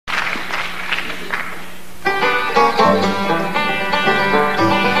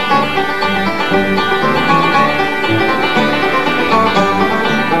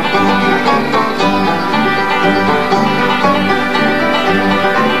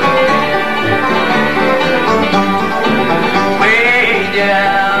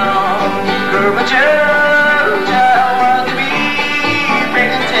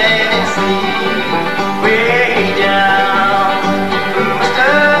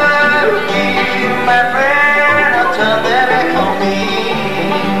my friend, I'll turn their back on me.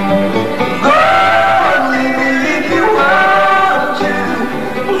 Go and leave me if you want to.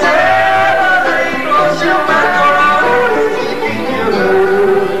 Never let it cross your mind or I'll always keep you.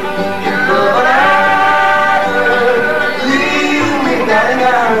 You love what I do. Leave me, darling,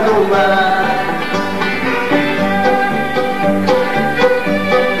 I don't mind.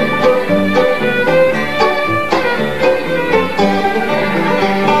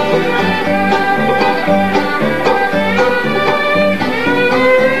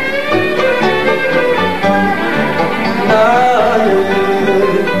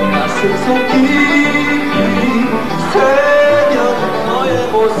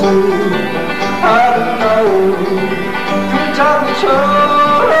 아름다운 불장처럼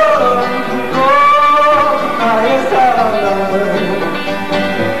너 나의 사랑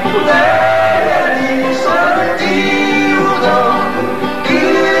내 손을 띄우던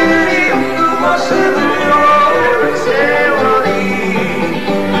그리운 그 모습을 오랜 세월이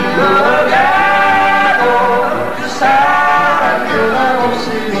흘러가도 그 사랑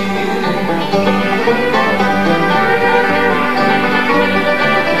변함없으니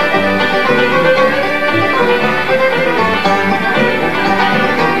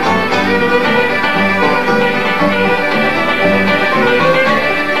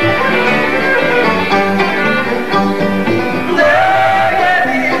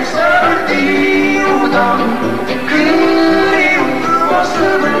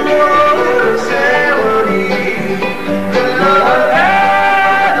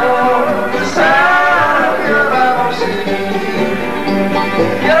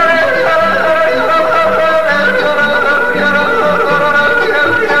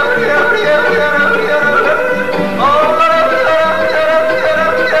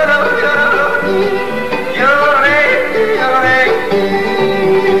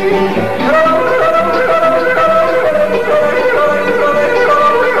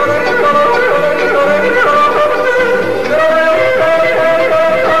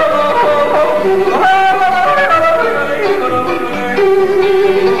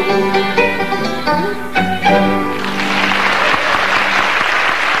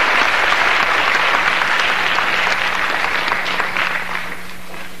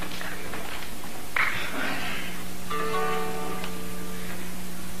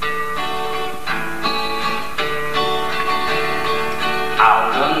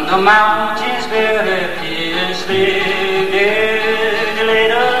The mountains where the pigeons live, the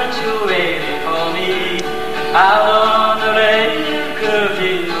little too early for me. Out on the lake, a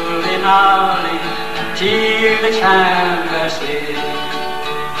violin howling till the chimes sleep.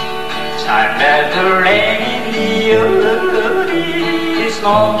 Time that the rain in the early,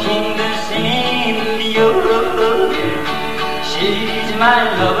 smoking the singing in the early. She's my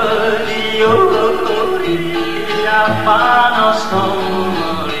lover, the early, I found no stone.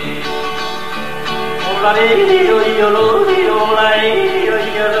 La re yo yo lo yo la re yo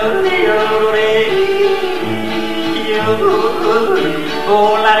yo lo yo re yo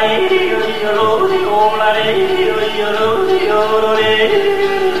oh la re yo yo lo yo la re yo yo lo yo re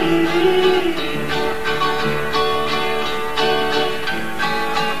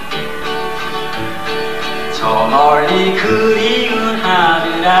저 멀리 그리운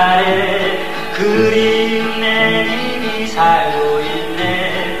하늘 아래 그리운 내 님이 살고 있네.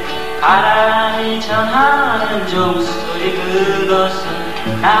 바람이 전하는 종소리 그것은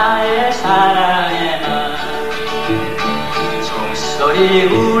나의 사랑의 말. 종소리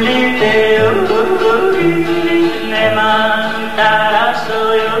울릴 때요 내 마음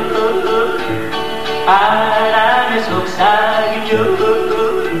따라서요 바람에 속삭이죠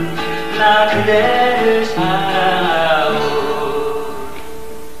나 그대를 사랑하오.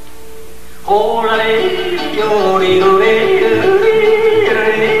 홀라레 요리로레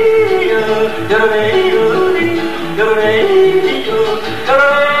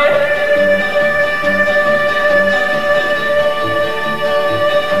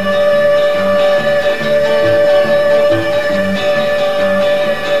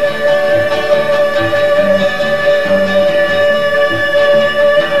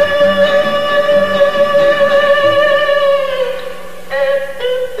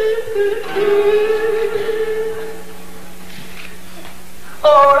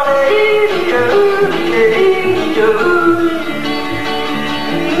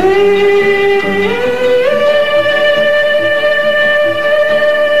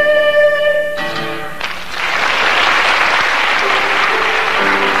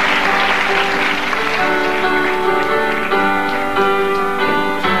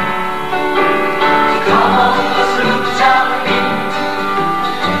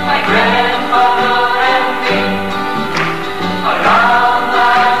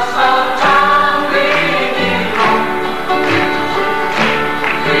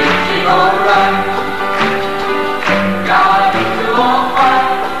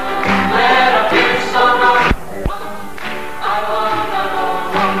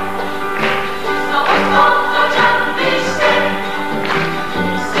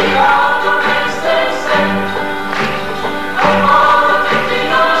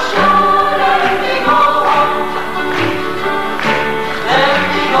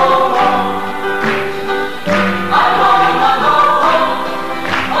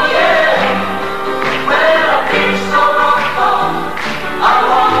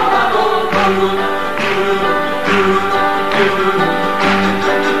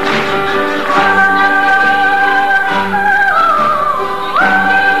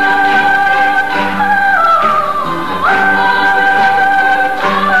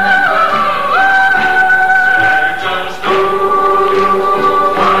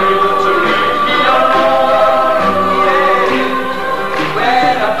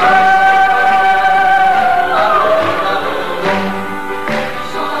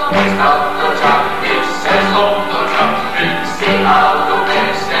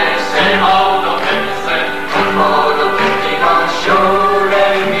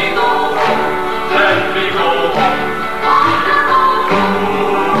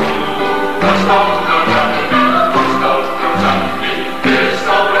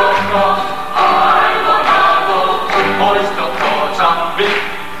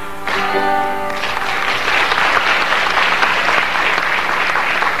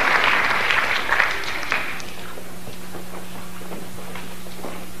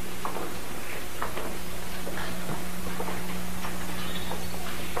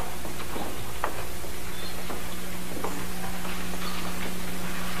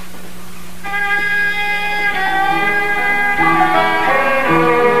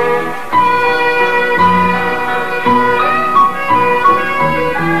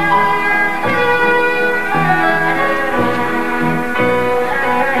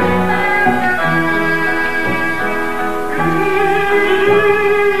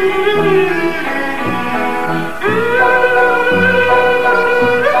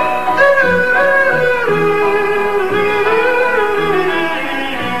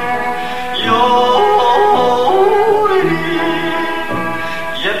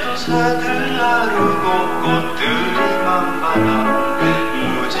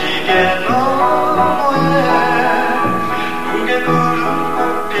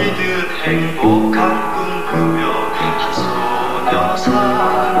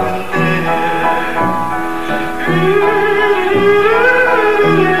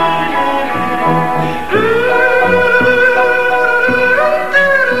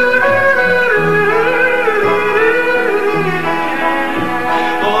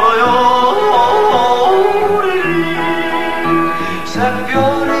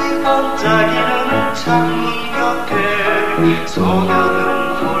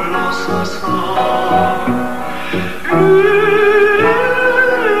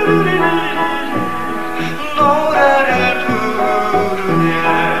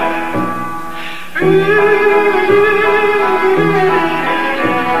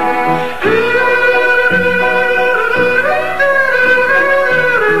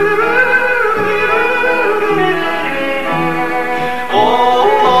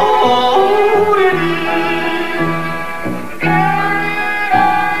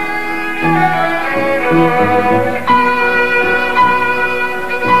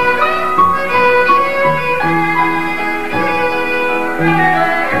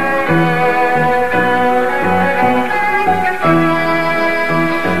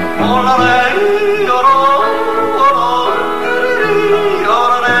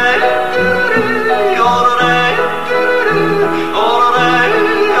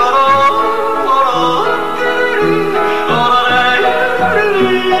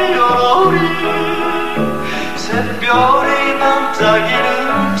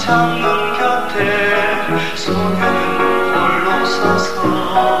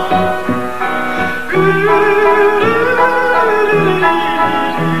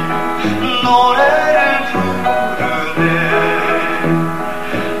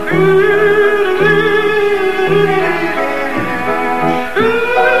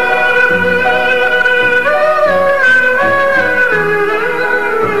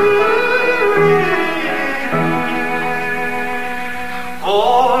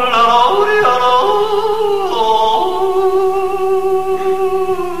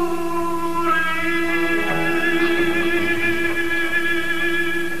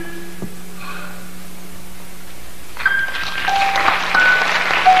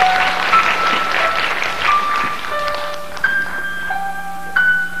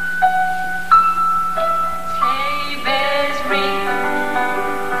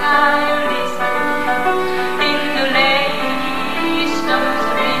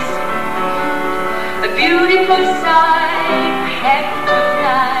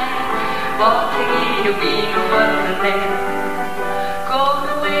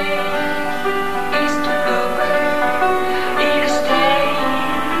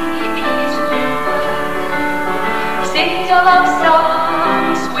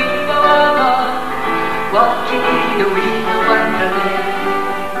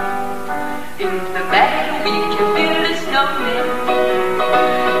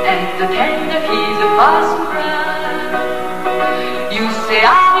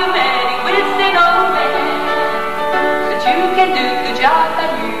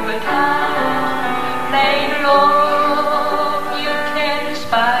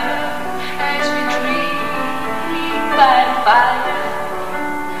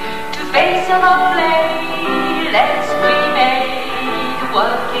Let's be made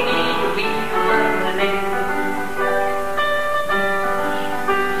one. walking in a weird wonderland.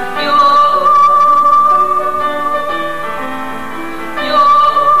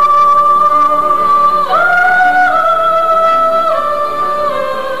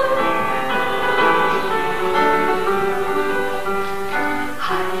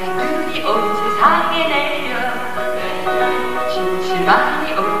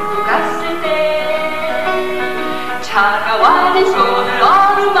 많이 오고 갔을 때 차가워진 손을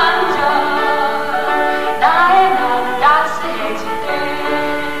어루만져 나의 마음 따스해질 때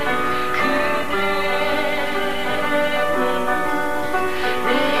그대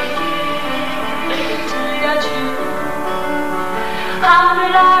내게 들려준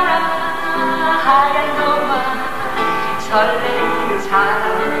하늘나라 하얀 동화 설레는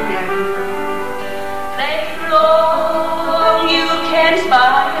사랑이야. You can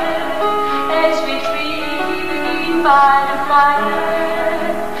smile as we dream by the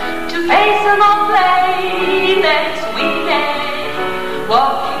fire to face a more play that we may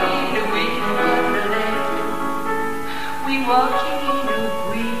walking in a weird wonderland. We walking in a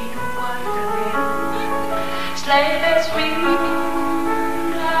weird wonderland. Sleigh bells ring,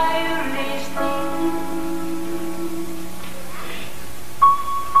 are you listening?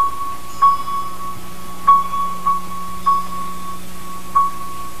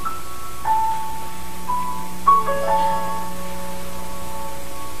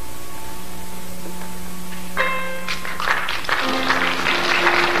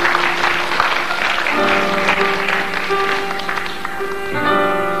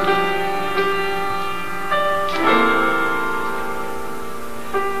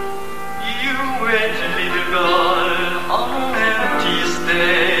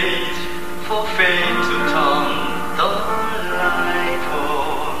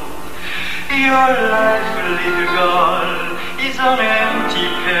 Your life, little girl, is an empty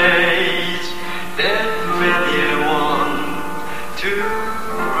page that many want to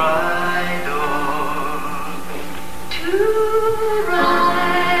ride on. To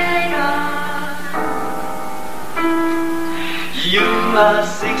ride on. You are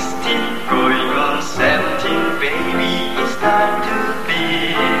 16, going on 17, baby, it's time to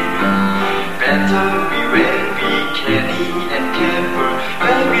think. Better be very canny and careful,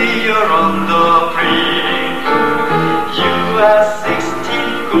 baby, you're on the brink. You are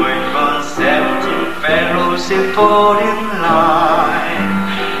 16, going on 17, fellows in fall in line.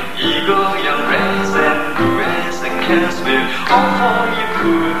 Eagle, young race and West and Casville, all for you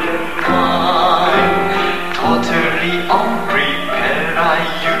good and wine. Totally unprepared are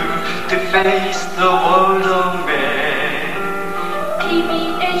you to face the world of men.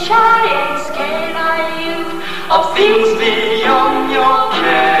 Timid and shy and scared are you of things beyond your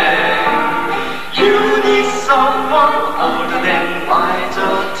care. You need someone older than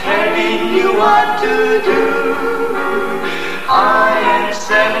wiser, telling you what to do. I am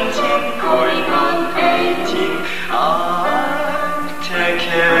 17, going on 18. I'll take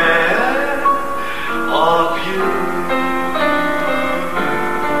care of you.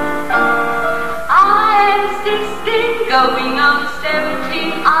 I am 16, going on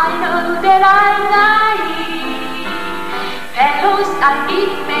 17. I know that I'm naive. Fellows I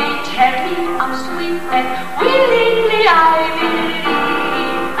meet may tell me I'm sweet and willingly I believe.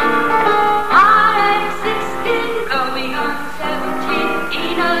 I am 16, going on 17,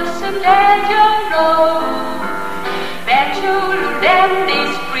 innocent as your rose. Better than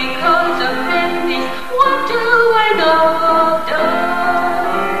these sprinkles of melodies, what do I know of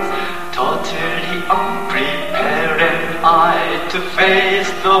those? Totally unprepared am I to face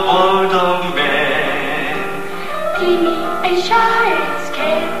the world of men. Timid and shy and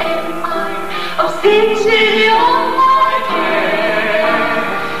scared am I of things beyond my care.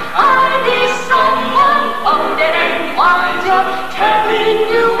 I need someone older and wiser, telling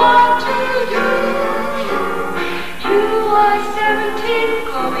you what to do. You are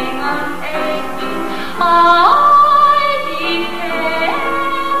 17, going on 18.